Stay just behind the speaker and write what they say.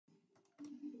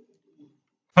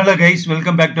Hello guys,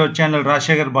 welcome back to our channel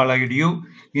rajasekarbalaedu.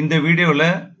 இந்த வீடியோல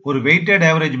ஒரு weighted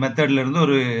average மெத்தட்ல இருந்து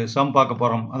ஒரு சம் பார்க்க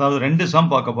போறோம். அதாவது ரெண்டு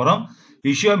சம் பார்க்க போறோம்.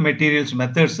 Issue of materials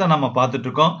methods தான் நம்ம பார்த்துட்டு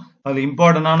இருக்கோம். அதுல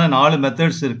இம்பார்ட்டன்டான 4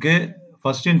 மெத்தட்ஸ் இருக்கு.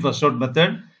 First in first out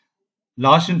method,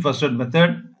 last in first out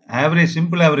method, average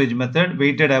simple average method,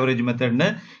 weighted average method னு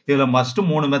இதுல மஸ்ட்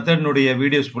 3 மெத்தட்னுடைய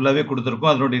வீடியோஸ் ஃபுல்லாவே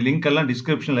கொடுத்திருக்கோம். அதனுடைய லிங்க் எல்லாம்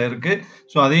டிஸ்கிரிப்ஷன்ல இருக்கு.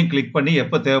 சோ அதையும் கிளிக் பண்ணி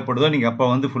எப்ப தேவைப்படுதோ நீங்க அப்ப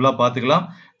வந்து ஃபுல்லா பாத்துக்கலாம்.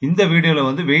 இந்த வீடியோல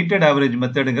வந்து weighted average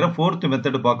methodங்கிற 4th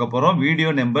மெத்தட் பார்க்க போறோம்.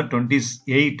 Video number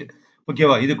 28.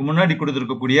 ஓகேவா? இதுக்கு முன்னாடி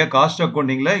கொடுத்திருக்கக்கூடிய காஸ்ட்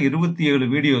அக்கவுண்டிங்ல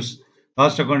 27 வீடியோஸ்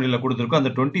காஸ்ட் அக்கவுண்டிங்ல கொடுத்திருக்கோம்.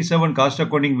 அந்த 27 காஸ்ட்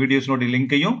அக்கவுண்டிங் வீடியோஸ்னோட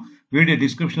லிங்கையும் வீடியோ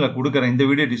டிஸ்கிரிப்ஷன்ல கொடுக்கறேன். இந்த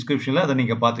வீடியோ டிஸ்கிரிப்ஷன்ல அதை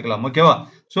நீங்க பாத்துக்கலாம். ஓகேவா?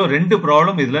 சோ ரெண்டு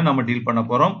ப்ராப்ளம் இதுல நம்ம டீல் பண்ண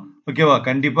போறோம். ஓகேவா?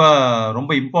 கண்டிப்பா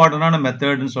ரொம்ப இம்பார்ட்டன்டான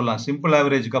மெத்தட்னு சொல்லலாம். சிம்பிள்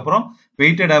ஆவரேஜ்க்கு அப்புறம்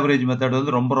வெயிட்டட் ஆவரேஜ் மெத்தட்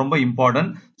வந்து ரொம்ப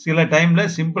இம்பார்ட்டன்ட். சில டைம்ல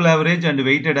simple average and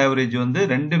weighted average வந்து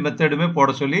ரெண்டு மெத்தடுமே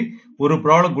போட சொல்லி ஒரு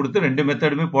ப்ராப்ளம் கொடுத்து ரெண்டு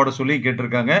மெத்தடுமே போட சொல்லி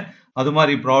கேட்டிருக்காங்க. அது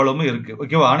மாதிரி ப்ராப்ளமும் இருக்கு.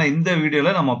 ஓகேவா? ஆனா இந்த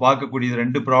வீடியோல நம்ம பார்க்கக்கூடிய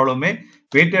ரெண்டு ப்ராப்ளமே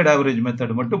வெயிட்டட் ஆவரேஜ்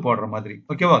மெத்தட் மட்டும் போடுற மாதிரி.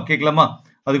 ஓகேவா? கேட்கலாமா?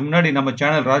 அதுக்கு முன்னாடி நம்ம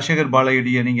சேனல் ராஜசேகர்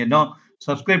நீங்க இன்னும்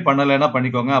சப்ஸ்கிரைப் பண்ணலைன்னா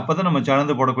பண்ணிக்கோங்க. அப்பதான் நம்ம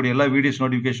சேனல் போடக்கூடிய எல்லா வீடியோஸ்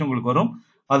நோட்டிபிகேஷன் உங்களுக்கு வரும்.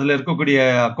 அதுல இருக்கக்கூடிய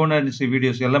அக்கௌண்டன்சி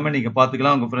வீடியோஸ் எல்லாமே நீங்க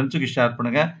பாத்துக்கலாம். உங்க ஃப்ரெண்ட்ஸுக்கு ஷேர்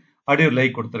பண்ணுங்க. அப்படியே ஒரு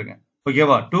லைக் கொடுத்துருங்க.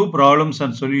 ஓகேவா? 2 problems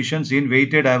and solutions in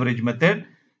weighted average method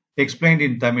explained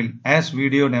in Tamil as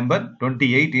video number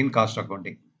 28 in cost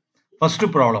accounting. First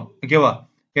problem. ஓகேவா?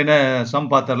 என்ன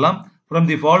some பார்த்தரலாம். From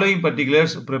the following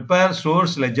particulars prepare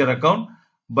source ledger account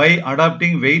by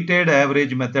adopting weighted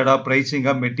average method of pricing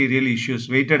of material issues.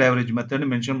 Weighted average method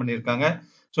mention பண்ணிருக்காங்க.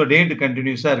 So date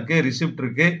கண்டினியூஸா இருக்கு, receipt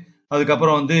இருக்கு.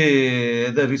 அதுக்கப்புறம் வந்து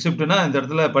இந்த ரிசிப்ட்னா இந்த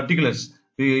இடத்துல பர்டிகுலர்ஸ்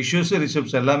இஷ்யூஸ்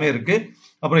ரிசிப்ட்ஸ் எல்லாமே இருக்கு.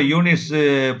 அப்புறம் யூனிட்ஸ்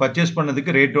பர்ச்சேஸ்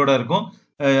பண்ணதுக்கு ரேட்டோட இருக்கும்.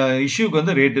 இஷ்யூக்கு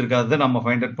வந்து ரேட் இருக்காது நம்ம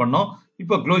ஃபைண்ட் அவுட் பண்ணோம்.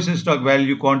 இப்போ க்ளோசிங் ஸ்டாக்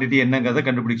வேல்யூ குவான்டிட்டி என்னங்கிறத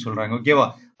கண்டுபிடிக்க சொல்றாங்க. ஓகேவா?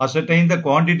 அசர்டைன் the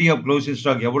quantity of closing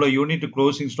stock, எவ்வளவு யூனிட்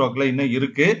க்ளோசிங் ஸ்டாக்ல இன்னும்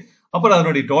இருக்கு. அப்புறம்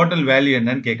அதனுடைய டோட்டல் வேல்யூ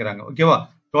என்னன்னு கேட்கறாங்க. ஓகேவா?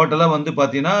 டோட்டலா வந்து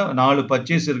பாத்தீங்கன்னா 4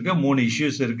 பர்ச்சேஸ் இருக்கு, 3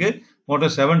 இஷ்யூஸ் இருக்கு,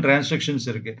 மொத்தம் 7 டிரான்சாக்ஷன்ஸ்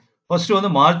இருக்கு. ஃபர்ஸ்ட் வந்து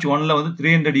மார்ச் 1ல வந்து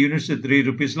 300 யூனிட்ஸ் 3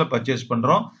 ரூபீஸ்ல பர்ச்சேஸ்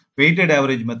பண்றோம். Weighted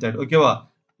average method. ஓகேவா?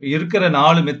 இருக்கிற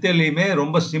 4 மெத்தட்லயுமே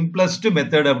ரொம்ப சிம்பிளஸ்ட்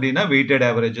மெத்தட் அப்படின்னா வெயிட்டட்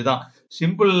ஆவரேஜ் தான்.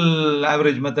 சிம்பிள்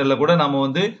ஆவரேஜ் மெத்தட்ல கூட நம்ம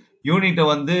வந்து யூனிட்டை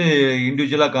வந்து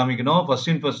இண்டிவிஜுவலா காமிக்கணும்.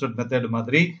 First in first out method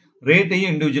மாதிரி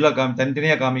ரேட்டையும் இண்டிவிஜுவலா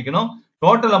தனித்தனியா காமிக்கணும்.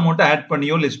 டோட்டல் அமௌண்ட் ஆட்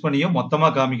பண்ணியோ லெஸ் பண்ணியோ மொத்தமா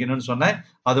காமிக்கணும்னு சொன்னேன்.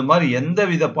 அது மாதிரி எந்த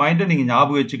வித பாயிண்ட்டும் நீங்க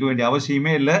ஞாபகம் வச்சுக்க வேண்டிய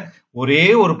அவசியமே இல்லை. ஒரே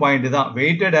ஒரு பாயிண்ட் தான்,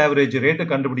 வெயிட்டட் ஆவரேஜ் ரேட்டை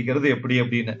கண்டுபிடிக்கிறது எப்படி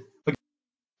அப்படின்னு.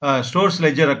 Stores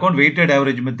ledger account weighted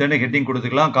average method heading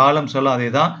கொடுத்துக்கலாம். காலம்ஸ் எல்லாம் அதே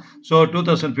தான். ஸோ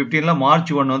 2015ல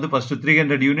மார்ச் 1 வந்து ஃபர்ஸ்ட்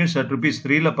 300 யூனிட்ஸ் at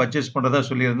 ₹3ல பர்ச்சேஸ் பண்றதா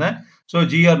சொல்லியிருந்தேன். ஸோ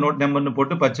ஜிஆர் நோட் நம்பர்னு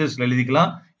போட்டு பர்ச்சேஸ்ல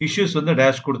எழுதிக்கலாம். இஷ்யூஸ் வந்து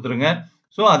டேஷ் கொடுத்துருங்க.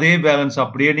 ஸோ அதே பேலன்ஸ்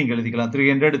அப்படியே நீங்க எழுதிக்கலாம்.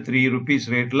 300 ₹3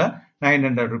 ரேட்ல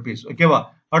 900 rupees. ஓகேவா?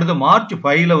 அடுத்து மார்ச்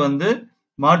 5ல வந்து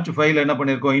மார்ச் 5ல என்ன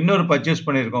பண்ணிருக்கோம், இன்னொரு பர்ச்சேஸ்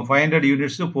பண்ணிருக்கோம் 500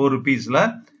 units ₹4ல.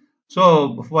 So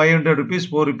 500 rupees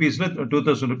 4 ரூபீஸ்ல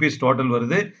 2000 rupees total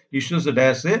வருது. Issues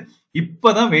dash.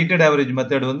 இப்பதான் வெயிட்டட் ஆவரேஜ்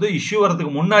மெத்தட் வந்து இஷ்யூ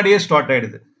வரதுக்கு முன்னாடியே ஸ்டார்ட்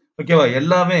ஆயிடுது. ஓகேவா?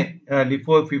 எல்லாமே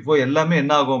லிஃபோ ஃபிஃபோ எல்லாமே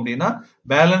என்ன ஆகும் அப்படின்னா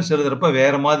பேலன்ஸ் எழுதுறப்ப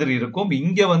வேற மாதிரி இருக்கும்.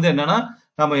 இங்க வந்து என்னன்னா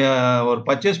நம்ம ஒரு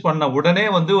பர்ச்சேஸ் பண்ண உடனே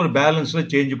வந்து ஒரு பேலன்ஸ்ல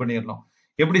சேஞ்ச் பண்ணிடணும்.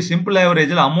 எப்படி சிம்பிள்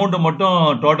ஆவரேஜ்ல அமௌண்ட் மட்டும்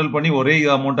டோட்டல் பண்ணி ஒரே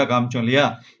அமௌண்டா காமிச்சோம் இல்லையா?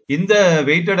 இந்த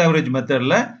வெயிட்டட் ஆவரேஜ்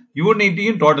மெத்தட்ல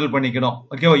யூனிட்டையும் டோட்டல் பண்ணிக்கணும்.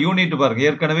 ஓகேவா? யூனிட் பாருங்க,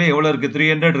 ஏற்கனவே எவ்வளவு இருக்கு,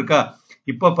 300 இருக்கா.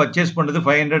 இப்ப பர்ச்சேஸ் பண்ணது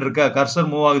 500 இருக்கா. கர்சர்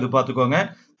மூவ் ஆகுது பாத்துக்கோங்க.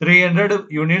 300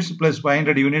 யூனிட்ஸ் பிளஸ்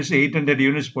 500 யூனிட்ஸ் 800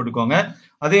 யூனிட்ஸ் போட்டுக்கோங்க.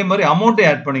 அதே மாதிரி அமௌண்ட்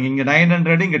ஆட் பண்ணுங்க. இங்க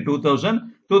 900, இங்க 2000,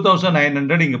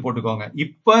 2900 இங்க போட்டுக்கோங்க.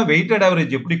 இப்ப வெயிட்டட்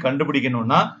ஆவரேஜ் எப்படி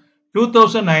கண்டுபிடிக்கணும்னா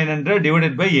 2900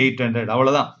 டிவைடட் பை 800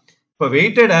 அவ்வளவுதான். இப்ப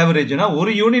வெயிட்டட் ஆவரேஜ்னா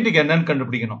ஒரு யூனிட்டுக்கு என்னன்னு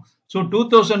கண்டுபிடிக்கணும். சோ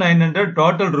 2900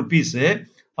 டோட்டல் ருபீஸ்,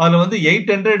 அதுல வந்து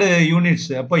 800 யூனிட்ஸ்.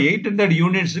 அப்ப 800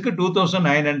 யூனிட்ஸ்க்கு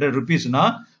 2900 rupeesனா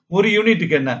ஒரு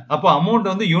யூனிட்டுக்கு என்ன? அப்ப அமௌண்ட்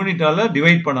வந்து யூனிட்டால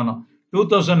டிவைட் பண்ணணும்.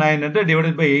 2900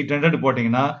 டிவைடட் பை 800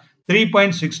 போட்டீங்கன்னா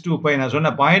 3.625. நான்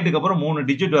சொன்ன பாயிண்ட்டுக்கு அப்புறம் 3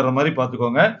 டிஜிட் வர்ற மாதிரி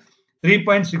பாத்துக்கோங்க.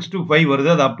 3.625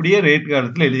 வருது. அது அப்படியே ரேட்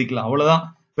காலத்துல எழுதிக்கலாம். அவ்வளவுதான்,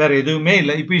 வேற எதுவுமே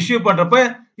இல்லை. இப்ப இஷ்யூ பண்றப்ப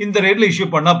இந்த ரேட்ல இஷ்யூ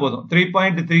பண்ணா போதும்.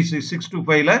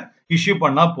 3.3625ல இஷ்யூ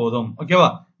பண்ணா போதும். ஓகேவா?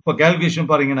 இப்போ கால்குலேஷன்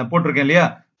பாருங்க, நான் போட்டிருக்கேன் இல்லையா?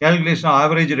 கால்குலேஷன்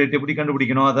ஆவரேஜ் ரேட் எப்படி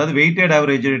கண்டுபிடிக்கணும், அதாவது weighted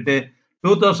average rate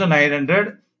 2900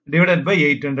 divided by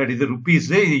 800. இது ருபீஸ்,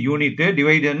 இது யூனிட்.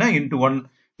 டிவைட் என்ன இன்டு 1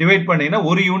 டிவைட் பண்ணீங்கன்னா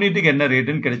ஒரு யூனிட்டுக்கு என்ன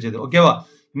ரேட்னு கிடைச்சது. ஓகேவா?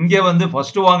 இங்க வந்து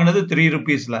ஃபர்ஸ்ட் வாங்கினது 3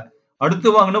 ரூபீஸ்ல,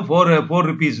 அடுத்து வாங்கினது 4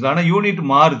 ரூபீஸ்ல. ஆனா யூனிட்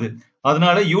மாறுது,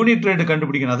 அதனால யூனிட் ரேட்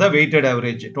கண்டுபிடிக்கணும். அதான் வெயிட்டட்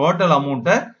ஆவரேஜ். டோட்டல்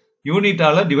அமௌண்ட்டை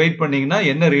யூனிட்டால டிவைட் பண்ணீங்கன்னா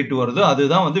என்ன ரேட் வருதோ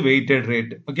அதுதான் வந்து weighted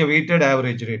rate. Okay, weighted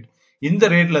average rate. இந்த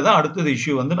ரேட்ல தான் அடுத்தது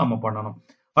இஷ்யூ வந்து நம்ம பண்ணணும்.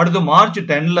 அடுத்து மார்ச்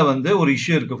 10ல வந்து ஒரு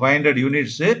இஷ்யூ இருக்கு 500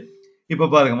 யூனிட்ஸ். இப்போ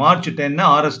பாருங்க மார்ச் 10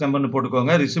 ஆர்எஸ் நம்பர்னு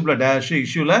போட்டுக்கோங்க. ரிசிப்ட்ல டேஷ்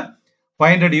இஷ்யூல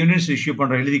 500 யூனிட்ஸ் இஷ்யூ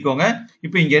பண்றோம் எழுதிக்கோங்க.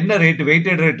 இப்போ இங்க என்ன ரேட்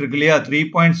வெயிட்டட் ரேட் இருக்கு இல்லையா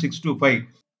 3.625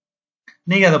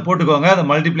 நீங்க அதை போட்டுக்கோங்க. அதை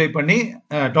மல்டிப்ளை பண்ணி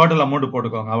டோட்டல் அமௌண்ட்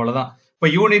போட்டுக்கோங்க. அவ்வளவுதான். இப்போ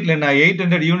யூனிட்ல என்ன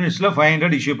 800 யூனிட்ஸ்ல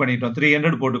 500 இஷ்யூ பண்ணிட்டோம்.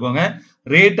 300 போட்டுக்கோங்க.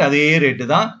 ரேட் அதே ரேட்டு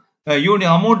தான்.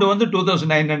 அமௌண்ட் வந்து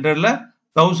 2900ல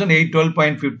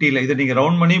 1812.50ல இதை நீங்க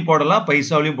ரவுண்ட் பண்ணி போடலாம்,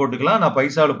 பைசாவிலையும் போட்டுக்கலாம். நான்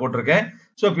பைசாவில் போட்டிருக்கேன்.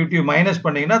 ஸோ 50 மைனஸ்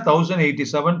பண்ணீங்கன்னா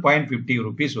 1087.50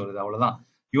 ருபீஸ் வருது. அவ்வளவுதான்.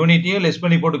 யூனிட்டையும் லெஸ்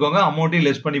பண்ணி போட்டுக்கோங்க, அமௌண்ட்டையும்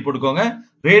லெஸ் பண்ணி போட்டுக்கோங்க.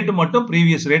 ரேட்டு மட்டும்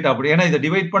ப்ரீவியஸ் ரேட் அப்படி. ஏன்னா இதை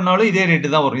டிவைட் பண்ணாலும் இதே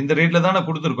ரேட்டு தான் வரும். இந்த ரேட்ல தான்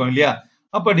கொடுத்துருக்கோம் இல்லையா?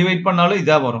 அப்ப டிவைட் பண்ணாலும்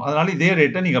இதா வரும். அதனால இதே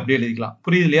ரேட்டை நீங்க அப்படியே எழுதிக்கலாம்.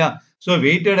 புரியுது இல்லையா? So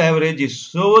weighted average is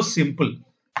so simple.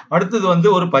 அடுத்தது வந்து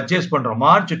ஒரு பர்ச்சேஸ் பண்றோம்.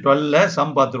 மார்ச் 12ல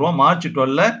சம் பார்த்துருவோம். மார்ச்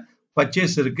 12ல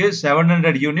பர்ச்சேஸ் இருக்கு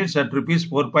 700 யூனிட்ஸ் அட் ருபீஸ்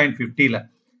 4.50ல.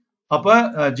 அப்ப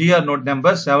ஜிஆர் நோட்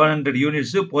நம்பர் 700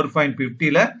 யூனிட்ஸ்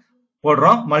 4.50ல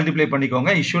போடுறோம். மல்டிப்ளை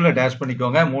பண்ணிக்கோங்க. இஷ்யூல டேஷ்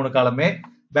பண்ணிக்கோங்க. 3 காலமே.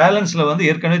 பேலன்ஸ்ல வந்து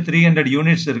ஏற்கனவே 300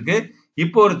 யூனிட்ஸ் இருக்கு.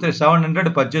 இப்போ ஒரு 700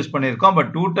 பர்ச்சேஸ் பண்ணியிருக்கோம்.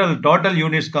 But total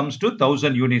units comes to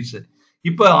 1000 units.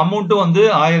 இப்போ அமௌண்ட் வந்து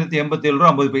 1087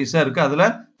 ரூபா 50 பைசா இருக்கு. அதுல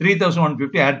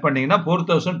 3150 ஆட் பண்ணீங்கன்னா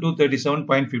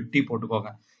 4237.50 போட்டுக்கோங்க.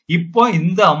 இப்போ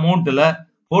இந்த அமௌண்ட்ல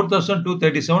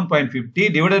 4237.50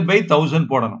 டிவைடட் பை 1000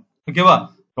 போடணும். ஓகேவா?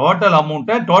 டோட்டல்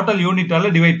அமௌண்ட்டை டோட்டல்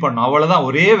யூனிட்டால டிவைட் பண்ணணும். அவ்வளவுதான்,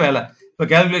 ஒரே வேலை. இப்போ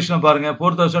கால்குலேஷன் பாருங்க.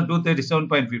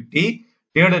 4237.50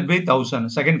 டிவைடட் பை 1000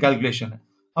 செகண்ட் கால்குலேஷன்.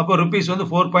 அப்போ ருபீஸ் வந்து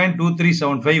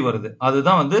 4.2375 வருது.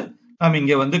 அதுதான் வந்து நம்ம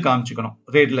இங்க வந்து காமிச்சுக்கணும்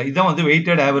ரேட்ல. இதான் வந்து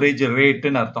வெயிட்டட் ஆவரேஜ்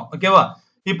ரேட்னு அர்த்தம். ஓகேவா?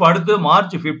 இப்போ அடுத்து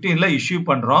மார்ச் 15ல இஷ்யூ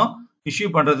பண்றோம். இஷ்யூ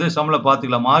பண்றது சம்ல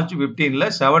பாத்துக்கலாம். மார்ச் 15ல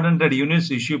 700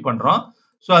 யூனிட்ஸ் இஷ்யூ பண்றோம்.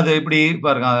 ஸோ அது எப்படி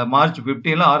பாருங்க. மார்ச்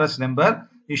 15ல ஆர்எஸ் நம்பர்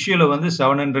இஷ்யூல வந்து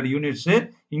 700 யூனிட்ஸ்.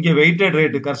 இங்க வெயிட்டட்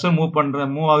ரேட் கர்சர்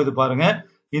மூவ் ஆகுது பாருங்க.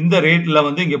 இந்த ரேட்ல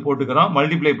வந்து இங்க போட்டுக்கிறோம்.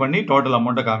 மல்டிப்ளை பண்ணி டோட்டல்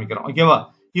அமௌண்ட்டை காமிக்கிறோம். ஓகேவா?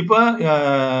 இப்போ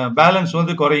பேலன்ஸ்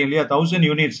வந்து குறையும் இல்லையா? 1000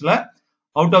 யூனிட்ஸ்ல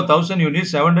out of 1000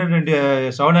 units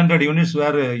 700 units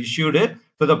were issued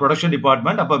to the production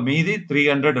department. அப்ப மீதி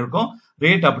 300 இருக்கும்.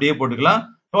 ரேட் அப்படியே போட்டுக்கலாம்.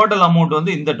 டோட்டல் அமௌண்ட்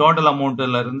வந்து இந்த டோட்டல்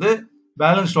அமௌண்ட்ல இருந்து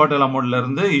பேலன்ஸ் டோட்டல் அமௌண்ட்ல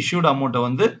இருந்து இஷ்யூட் அமௌண்ட்டை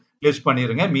வந்து லெஸ்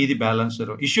பண்ணிருங்க. மீதி பேலன்ஸ்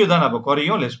வரும். இஷ்யூ தான் அப்ப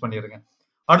குறையும், லெஸ் பண்ணிருங்க.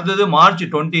 அடுத்தது மார்ச்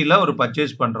 20ல ஒரு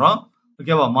பர்ச்சேஸ் பண்றோம்.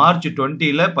 ஓகேவா? மார்ச்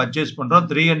 20ல பர்ச்சேஸ் பண்றோம்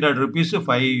 300 ருபீஸ்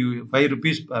 5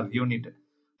 ருபீஸ் per யூனிட்.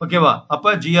 ஓகேவா?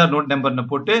 அப்ப ஜிஆர் நோட் நம்பர்னு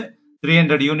போட்டு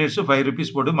 300 யூனிட்ஸ் 5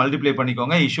 ருபீஸ் போட்டு மல்டிப்ளை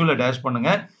பண்ணிக்கோங்க. இஷ்யூல டேஷ் பண்ணுங்க.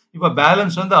 இப்ப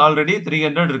பேலன்ஸ் வந்து ஆல்ரெடி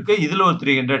 300 இருக்கு. இதுல ஒரு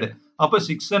 300. அப்ப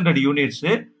 600 யூனிட்ஸ்.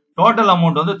 டோட்டல்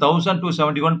அமௌண்ட் வந்து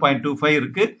 1271.25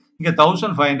 இருக்கு. இங்க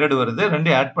 1500 வருது. ரெண்டு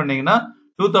ஆட் பண்ணீங்கன்னா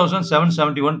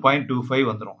 2771.25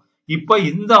 வந்துடும். இப்ப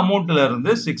இந்த அமௌண்ட்ல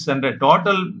இருந்து 600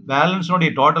 டோட்டல் பேலன்ஸோட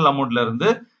டோட்டல் அமௌண்ட்ல இருந்து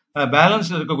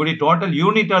பேலன்ஸ்ல இருக்கக்கூடிய டோட்டல்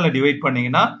யூனிட்டால டிவைட்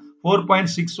பண்ணீங்கன்னா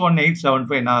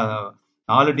 4.61875. நான்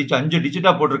 5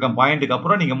 டிஜிட்டா போட்டிருக்கேன். பாயிண்ட்டுக்கு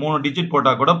அப்புறம் நீங்க 3 டிஜிட்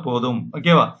போட்டா கூட போதும்.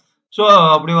 ஓகேவா? சோ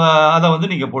அப்படி அதை வந்து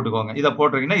நீங்க போட்டுக்கோங்க. இதை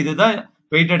போட்டுறீங்கன்னா இதுதான்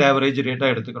வெயிட்டட் ஆவரேஜ் ரேட்டா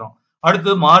எடுத்துக்கிறோம்.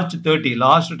 அடுத்து மார்ச் 30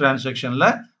 லாஸ்ட் டிரான்சாக்ஷன்ல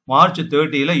மார்ச்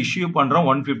 30ல இஷ்யூ பண்றோம்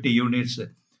 150 யூனிட்ஸ்.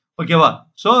 ஓகேவா?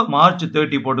 சோ மார்ச்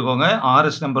 30 போட்டுக்கோங்க.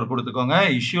 ஆர்எஸ் நம்பர் கொடுத்துக்கோங்க.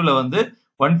 இஷ்யூல வந்து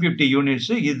 150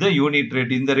 யூனிட்ஸ். இது யூனிட்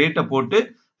ரேட். இந்த ரேட்டை போட்டு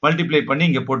மல்டிப்ளை பண்ணி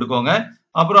இங்க போட்டுக்கோங்க.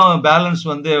 அப்புறம் பேலன்ஸ்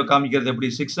வந்து காமிக்கிறது எப்படி?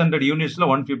 600 யூனிட்ஸ்ல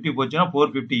 150 போச்சுன்னா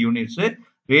 450 யூனிட்ஸ்.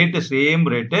 Rate same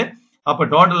rate. அப்ப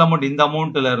டோட்டல் அமௌண்ட் இந்த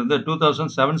அமௌண்ட்ல இருந்து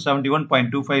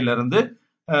 2771.25ல இருந்து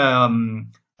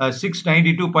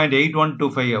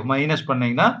 692.8125 மைனஸ்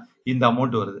பண்ணீங்கன்னா இந்த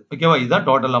அமௌண்ட் வருது. ஓகேவா? இதுதான்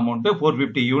டோட்டல் அமௌண்ட்.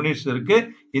 450 யூனிட்ஸ் இருக்கு.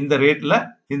 இந்த ரேட்ல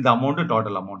இந்த அமௌண்ட்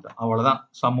டோட்டல் அமௌண்ட். அவ்வளவுதான்,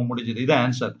 சம் முடிஞ்சது. இதான்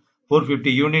ஆன்சர்.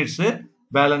 450 யூனிட்ஸ்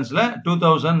பேலன்ஸ்ல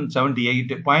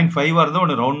 2078.5 இருந்தா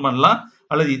ஒன்று ரவுண்ட் பண்ணலாம்,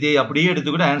 அல்லது இதே அப்படியே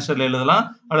எடுத்துக்கிட்டு ஆன்சர்ல எழுதலாம்,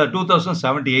 அல்லது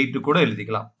 2078 கூட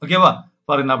எழுதிக்கலாம். ஓகேவா?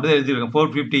 பாருங்க, நான் அப்படியே எழுதிருக்கேன்.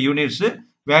 450 யூனிட்ஸ்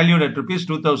வேல்யூட் அட் ருபீஸ்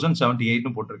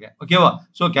 2078 போட்டிருக்கேன். ஓகேவா?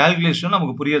 ஸோ கால்குலேஷன்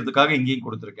நமக்கு புரியறதுக்காக இங்கேயும்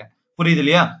கொடுத்துருக்கேன். புரியுது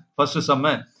இல்லையா? First sum.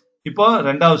 இப்போ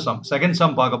ரெண்டாவது சம், செகண்ட்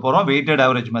சம் பார்க்க போறோம் வெயிட்டட்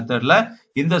ஆவரேஜ் மெத்தட்ல.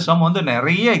 இந்த சம் வந்து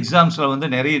நிறைய எக்ஸாம்ஸ்ல வந்து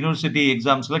நிறைய யூனிவர்சிட்டி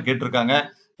எக்ஸாம்ஸ்ல கேட்டிருக்காங்க,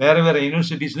 வேற வேற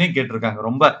யூனிவர்சிட்டிஸ்லயும் கேட்டிருக்காங்க.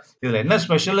 ரொம்ப இதுல என்ன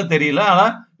ஸ்பெஷல் தெரியல, ஆனா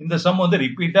இந்த சம் வந்து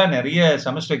ரிப்பீட்டா நிறைய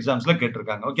செமஸ்டர் எக்ஸாம்ஸ்ல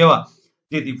கேட்டிருக்காங்க. ஓகேவா?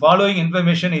 The following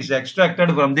information is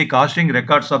extracted from the costing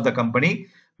records of the company.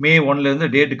 மே 1ல இருந்து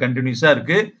டேட் கண்டினியூஸா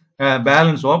இருக்கு.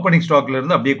 பேலன்ஸ் ஓப்பனிங் ஸ்டாக்ல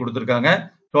இருந்து அப்படியே கொடுத்துருக்காங்க.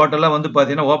 டோட்டலா வந்து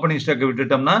பாத்தீங்கன்னா ஓப்பனிங் ஸ்டாக்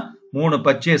விட்டுட்டோம்னா 3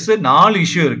 பர்ச்சேஸ் 4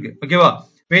 இஷ்யூ இருக்கு. ஓகேவா?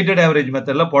 வெயிட்டட் ஆவரேஜ்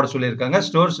மெத்தட்ல போட சொல்லியிருக்காங்க.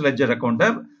 ஸ்டோர்ஸ் லெட்ஜர் அக்கௌண்ட்டை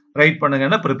ரைட்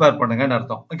பண்ணுங்கன்னா ப்ரிப்பேர் பண்ணுங்கன்னு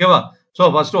அர்த்தம். ஓகேவா? ஸோ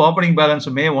ஃபர்ஸ்ட் ஓப்பனிங் பேலன்ஸ்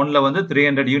மே 1ல வந்து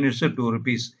 300 யூனிட்ஸ் 2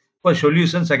 ருபீஸ். இப்போ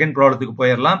சொல்யூஷன் செகண்ட் ப்ராப்ளத்துக்கு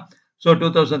போயிடலாம். ஸோ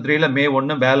 2003ல மே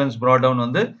 1 பேலன்ஸ் ப்ராட் டவுன்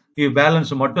வந்து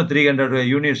பேலன்ஸ் மட்டும் 300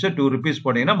 யூனிட்ஸ் 2 ருபீஸ்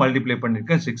போட்டீங்கன்னா மல்டிப்ளை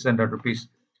பண்ணிருக்கேன் 600 ருபீஸ்.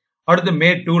 அடுத்து மே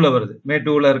 2ல வருது. மே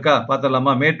 2ல இருக்கா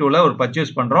பார்த்தலாமா? மே 2ல ஒரு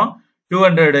பர்ச்சேஸ் பண்றோம்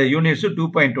 200 யூனிட்ஸ்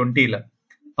 2.20ல.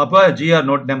 அப்ப ஜிஆர்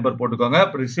நோட் நம்பர் போட்டுக்கோங்க.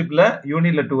 ரிசிப்ட்ல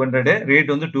யூனிட்ல 200 ரேட்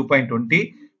வந்து 2.20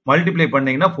 மல்டிப்ளை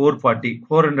பண்ணீங்கன்னா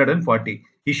 440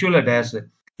 இஷ்யூல டேஷ்.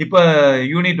 இப்ப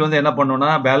யூனிட் வந்து என்ன பண்ணணும்னா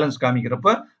பேலன்ஸ் காமிக்கிறப்ப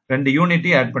 2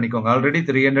 யூனிட்டையும் ஆட் பண்ணிக்கோங்க. ஆல்ரெடி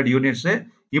 300 யூனிட்ஸ்,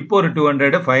 இப்போ ஒரு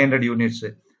 200 500 யூனிட்ஸ்.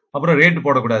 அப்புறம் ரேட்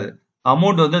போடக்கூடாது.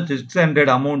 அமௌண்ட் வந்து 600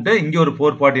 அமௌண்ட், இங்க ஒரு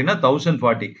 440னா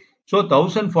 1040. ஸோ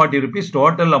 1040 ருபீஸ்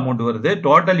டோட்டல் அமௌண்ட் வருது.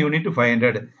 Total unit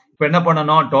 500. இப்போ என்ன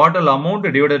பண்ணணும்? Total amount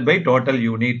divided by total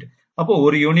unit. அப்போ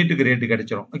ஒரு யூனிட்டுக்கு ரேட்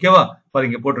கிடைச்சிரும். ஓகேவா?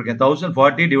 பாருங்க போட்டிருக்கேன்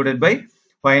 1040 டிவைடட் பை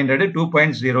 500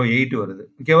 2.08 வருது.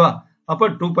 ஓகேவா? அப்போ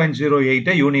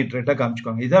 2.08 யூனிட் ரேட்டா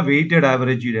காமிச்சுக்கோங்க. இதுதான் வெயிட்டட்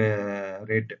ஆவரேஜ்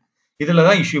ரேட். இதுல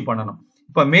தான் இஷ்யூ பண்ணணும்.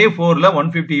 இப்போ மே 4ல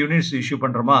 150 யூனிட்ஸ் இஷ்யூ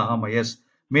பண்றோமா? ஆமா, எஸ்.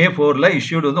 மே 4ல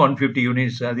இஷ்யூடு வந்து 150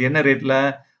 யூனிட்ஸ். அது என்ன ரேட்ல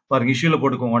பாருங்க, இஷ்யூல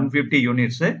போட்டுக்கோங்க 150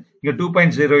 யூனிட்ஸ். இங்க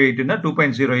 2.08னா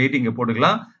 2.08 இங்க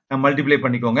போட்டுக்கலாம். மல்டிப்ளை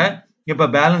பண்ணிக்கோங்க. இப்ப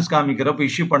பேலன்ஸ் காமிக்கிறப்ப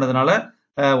இஷ்யூ பண்ணதுனால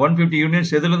 150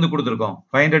 யூனிட்ஸ் எதுல இருந்து கொடுத்துருக்கோம்?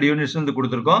 500 யூனிட்ஸ் இருந்து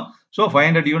கொடுத்துருக்கோம். ஸோ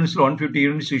 500 யூனிட்ஸ்ல 150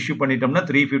 யூனிட்ஸ் இஷ்யூ பண்ணிட்டோம்னா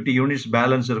 350 யூனிட்ஸ்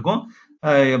பேலன்ஸ் இருக்கும்.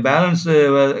 பேலன்ஸ்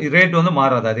ரேட் வந்து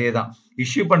மாறாது, அதே தான்.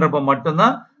 இஷ்யூ பண்றப்ப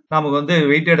மட்டும்தான் நமக்கு வந்து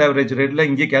வெயிட்டட் ஆவரேஜ் ரேட்ல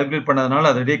இங்கே கால்குலேட்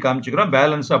பண்ணதுனால அதே காமிச்சுக்கிறோம்.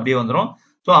 பேலன்ஸ் அப்படியே வந்துடும்.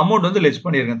 ஸோ அமௌண்ட் வந்து லெஸ்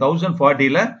பண்ணிருங்க.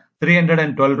 1040ல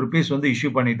 312 ருபீஸ் வந்து இஷ்யூ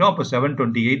பண்ணிட்டோம். அப்போ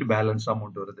 728 பேலன்ஸ்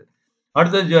அமௌண்ட் வருது.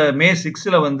 அடுத்தது மே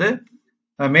 6ல வந்து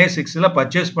மே 6ல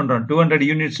பர்ச்சேஸ் பண்றோம் 200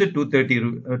 யூனிட்ஸ்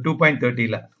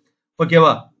 2.30ல.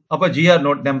 ஓகேவா? அப்ப ஜிஆர்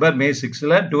நோட் நம்பர் மே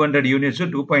 6ல 200 யூனிட்ஸ்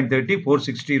 2.30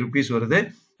 460 ருபீஸ் வருது.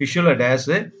 இஷ்யூல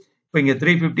டேஷ். இப்போ இங்க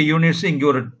 350 யூனிட்ஸ், இங்க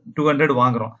ஒரு 200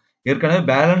 வாங்குறோம். ஏற்கனவே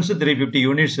பேலன்ஸ் 350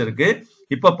 யூனிட்ஸ் இருக்கு.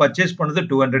 இப்ப பர்ச்சேஸ் பண்ணது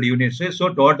 200 யூனிட்ஸ். ஸோ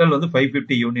டோட்டல் வந்து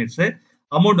 550 யூனிட்ஸ்.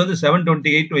 அமௌண்ட் வந்து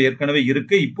 728 ஏற்கனவே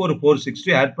இருக்கு. இப்போ ஒரு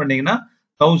 460 ஆட் பண்ணீங்கன்னா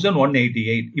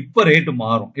 1188. இப்போ ரேட்டு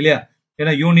மாறும் இல்லையா?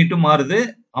 ஏன்னா யூனிட்டும் மாறுது,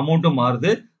 அமௌண்ட்டும்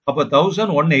மாறுது. அப்ப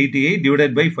 1188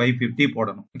 டிவைடட் பை 550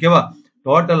 போடணும். ஓகேவா?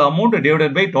 Total amount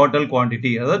divided by total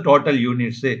quantity, அதாவது டோட்டல்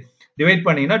யூனிட்ஸ் டிவைட்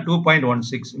பண்ணீங்கன்னா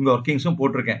 2.16. இங்க ஒர்க்கிங்ஸும்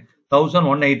போட்டிருக்கேன்.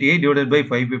 1188 டிவைடட் பை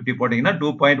 550 போட்டீங்கன்னா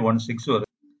 2.16 வரும்.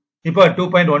 இப்போ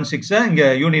 2.16 இங்க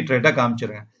யூனிட் ரேட்டா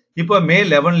காமிச்சிருங்க. இப்போ மே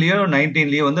 11லயும்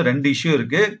 19லயும் வந்து 2 இஷ்யூ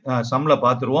இருக்கு. சம்ல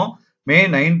பாத்துருவோம். மே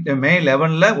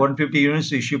 11ல 150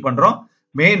 யூனிட்ஸ் இஷ்யூ பண்றோம்.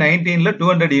 மே 19ல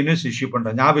 200 யூனிட்ஸ் இஷ்யூ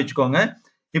பண்றோம். ஞாபகம் வச்சுக்கோங்க.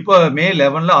 இப்போ மே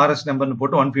 11ல ஆர்எஸ் நம்பர்னு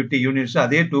போட்டு 150 யூனிட்ஸ்,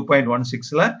 அதே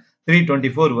 2.16ல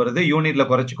 324 வருது. யூனிட்ல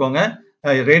குறைச்சிக்கோங்க.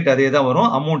 ரேட் அதே தான் வரும்.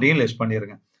 அமௌண்ட்டையும் லெஸ்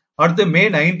பண்ணிருங்க. அடுத்து மே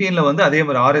 19ல வந்து அதே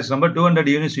மாதிரி ஆர்எஸ் நம்பர் 200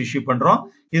 யூனிட்ஸ் இஷ்யூ பண்றோம்.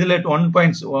 இதுல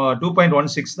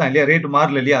 2.16 தான் இல்லையா? ரேட்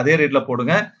மாறல இல்லையா? அதே ரேட்ல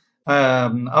போடுங்க.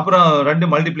 அப்புறம் 2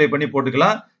 மல்டிப்ளை பண்ணி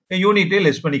போட்டுக்கலாம். யூனிட்டே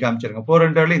லெஸ் பண்ணி காமிச்சிருங்க.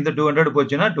 400ல இந்த 200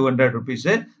 போச்சுன்னா 200 ருபீஸ்.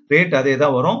 ரேட் அதே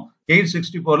தான் வரும்.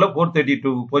 864ல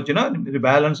 432 போச்சுன்னா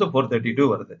பேலன்ஸ் 432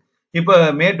 வருது. இப்ப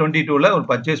மே 22ல ஒரு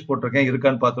பர்ச்சேஸ் போட்டிருக்கேன்,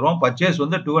 இருக்கான்னு பாத்துருவோம். பர்ச்சேஸ்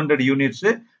வந்து 200 யூனிட்ஸ்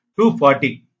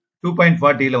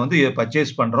 2.40ல வந்து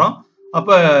பர்ச்சேஸ் பண்றோம். அப்ப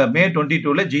மே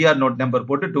 22ல ஜிஆர் நோட் நம்பர்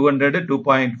போட்டு 200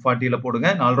 2.40ல போடுங்க.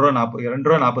 4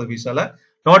 ரூபா 40 பைசால.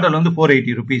 டோட்டல் வந்து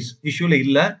 480 ருபீஸ். இஷ்யூல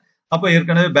இல்ல. அப்ப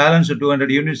ஏற்கனவே பேலன்ஸ்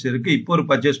 200 யூனிட்ஸ் இருக்கு. இப்போ ஒரு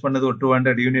பர்ச்சேஸ் பண்ணது ஒரு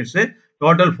 200 யூனிட்ஸ்.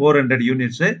 Total 400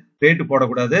 units. ரேட்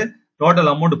போடக்கூடாது. டோட்டல்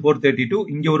அமௌண்ட் 432,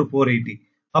 இங்க ஒரு 480.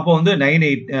 அப்போ வந்து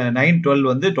 912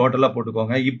 வந்து டோட்டலா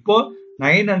போட்டுக்கோங்க. இப்போ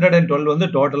 912 வந்து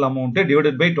total amount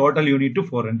divided by total unit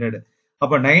 400.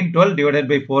 அப்ப 912 டிவைடட்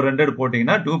பை 400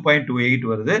 போட்டீங்கன்னா 2.28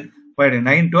 வருது.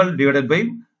 912 டிவைடட் பை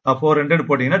 400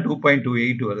 போட்டீங்கன்னா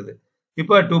 2.28 வருது.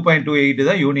 இப்போ 2.28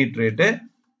 தான் யூனிட் ரேட்டு.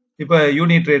 இப்ப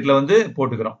யூனிட் ரேட்ல வந்து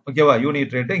போட்டுக்கிறோம். ஓகேவா?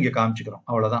 யூனிட் ரேட்டு இங்க காமிச்சுக்கிறோம்.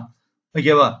 அவ்வளவுதான்.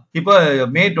 ஓகேவா? இப்ப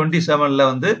மே 27ல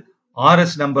வந்து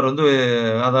ஆர்எஸ் நம்பர் வந்து,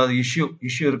 அதாவது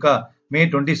இஷ்யூ இருக்கா? மே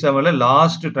 27ல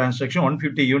லாஸ்ட் டிரான்சாக்ஷன்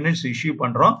 150 யூனிட்ஸ் இஷ்யூ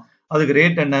பண்றோம். அதுக்கு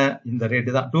ரேட் என்ன? இந்த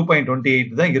ரேட்டு தான்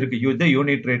 2.28 தான் இருக்கு. இது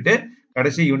யூனிட் ரேட்டு,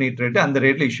 கடைசி யூனிட் ரேட்டு. அந்த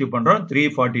ரேட்ல இஷ்யூ பண்றோம்.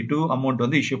 342 அமௌண்ட்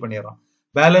வந்து இஷ்யூ பண்ணிடுறோம்.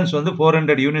 பேலன்ஸ் வந்து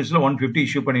 400 யூனிட்ஸ்ல 150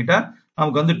 இஷ்யூ பண்ணிட்டா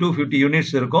நமக்கு வந்து 250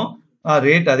 யூனிட்ஸ் இருக்கும்.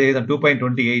 ரேட் அதே தான்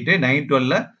 2.28.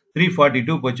 912ல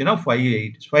 342 போச்சுன்னா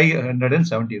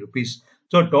 570 rupees.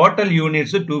 So total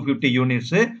units 250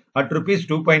 units at rupees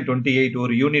 2.28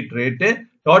 ஒரு யூனிட் ரேட்டு.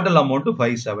 Total amount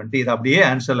 570. இது அப்படியே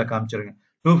ஆன்சர்ல காமிச்சிருங்க.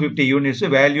 250 யூனிட்ஸ்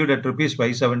வேல்யூட் அட் ருபீஸ்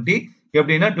 570.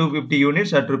 எப்படின்னா 250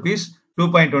 யூனிட்ஸ் அட் ருபீஸ்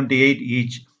 2.28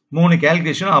 ஈச். 3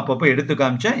 கால்குலேஷனும் அப்பப்போ எடுத்து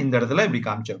காமிச்சேன். இந்த இடத்துல இப்படி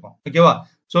காமிச்சிருக்கோம். ஓகேவா?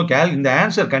 ஸோ இந்த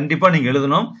ஆன்சர் கண்டிப்பா நீங்க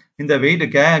எழுதணும். இந்த வெயிட்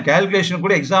கால்குலேஷன்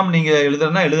கூட எக்ஸாம் நீங்க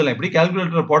எழுதலாம். எப்படி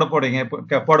கால்குலேட்டர் போட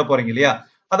போறீங்க இல்லையா?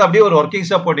 அது அப்படியே ஒரு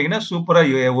ஒர்க்கிங்ஸா போட்டீங்கன்னா சூப்பரா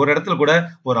ஒரு இடத்துல கூட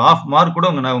ஒரு ½ மார்க் கூட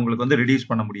உங்களுக்கு வந்து ரிடியூஸ்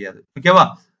பண்ண முடியாது. ஓகேவா?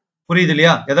 புரியுது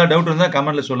இல்லையா? ஏதாவது டவுட் இருந்தா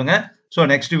கமெண்ட்ல சொல்லுங்க. ஸோ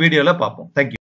நெக்ஸ்ட் வீடியோல பார்ப்போம். தேங்க்யூ.